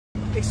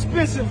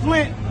expensive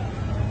lint.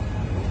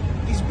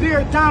 These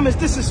beard diamonds,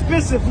 this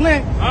expensive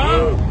lint.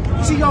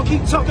 See, y'all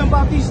keep talking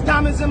about these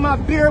diamonds in my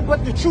beard,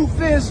 but the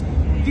truth is,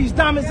 these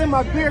diamonds in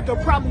my beard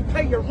could probably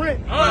pay your rent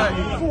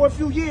for a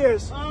few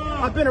years.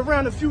 I've been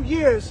around a few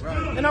years,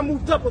 and I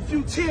moved up a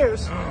few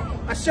tiers.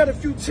 I shed a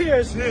few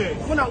tears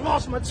when I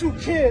lost my 2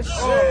 kids.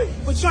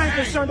 But y'all ain't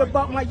concerned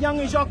about my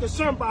youngins, y'all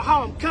concerned about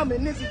how I'm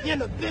coming. Is he in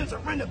the Benz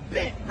or in the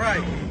Bent?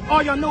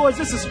 All y'all know is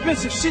this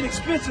expensive shit,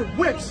 expensive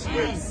whips.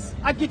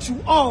 I get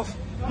you off.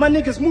 My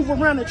niggas move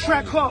around the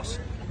track hawks.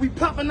 We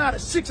popping out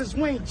of 6s,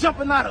 we ain't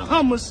jumping out of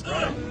Hummers.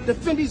 The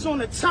Fendi's on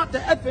the top, the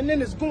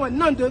F&N is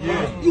going under.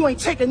 You ain't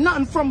taking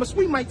nothing from us,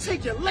 we might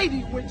take your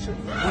lady with you.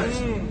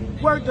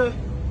 Word to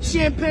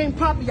Champagne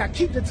Poppy, I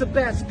keep the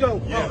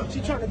Tabasco.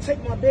 She trying to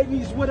take my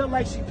babies with her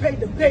like she paid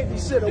the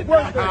babysitter.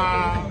 Word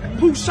to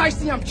Pooh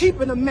Shiesty, I'm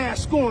keeping the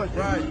mask on.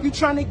 You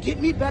trying to get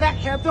me, better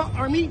have the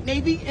Army,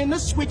 Navy, and the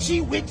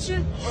switchy with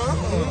you.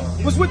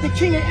 Was with the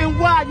king of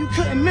NY, you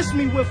couldn't miss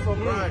me with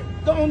him.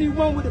 The only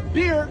one with a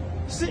beard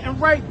sitting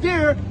right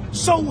there,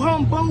 so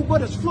humble,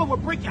 but his flow will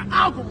break your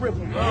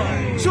algorithm.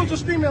 Children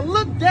screaming,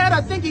 look, Dad,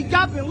 I think he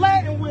got Bin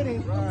Laden with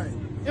him.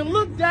 And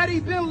look, Daddy,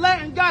 Bin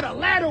Laden got a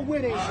ladder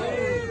with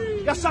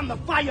him. Got something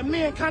to fire,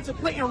 man,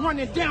 contemplating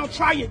running down,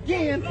 try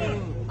again.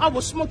 I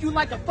will smoke you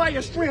like a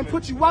fire strand,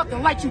 put you out,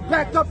 then light you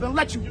back up and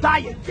let you die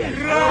again.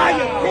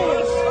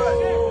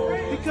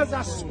 Because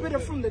I spit it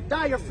from the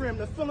diaphragm,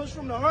 the feelings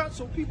from the heart,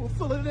 so people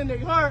feel it in their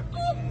heart.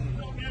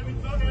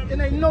 And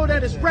they know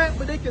that it's rap,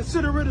 but they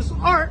consider it as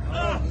art.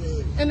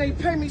 And they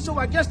pay me, so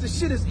I guess the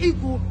shit is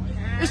equal.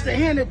 It's the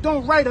hand that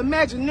don't write,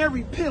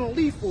 imaginary pen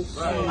lethal.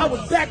 I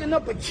was backing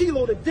up a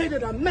kilo the day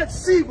that I met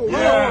Siegel.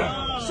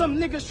 Some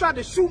niggas tried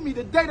to shoot me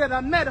the day that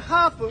I met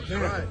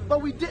Hoffa.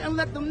 But we didn't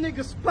let them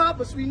niggas pop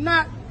us. We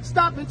not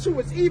stopping till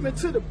it's even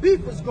till the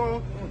beef is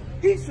gone.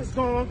 Peace is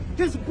gone.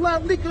 His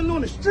blood leaking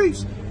on the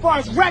streets. Far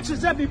as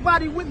ratchets,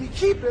 everybody with me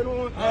keep it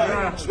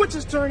on.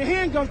 Switches turn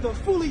handguns to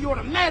fully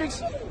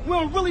automatics. We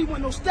don't really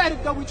want no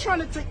static though. We trying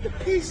to take the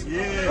peace,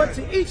 but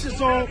to each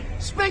his own.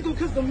 Spank them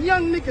cause them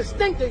young niggas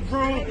think they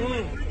grown.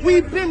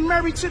 We've been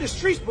married to the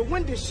streets, but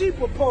when did she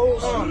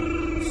propose?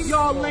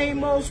 Y'all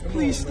lame-os,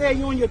 please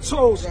stay on your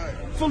toes.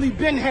 Fully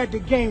been had the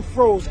game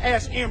froze.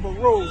 Ask Amber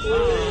Rose.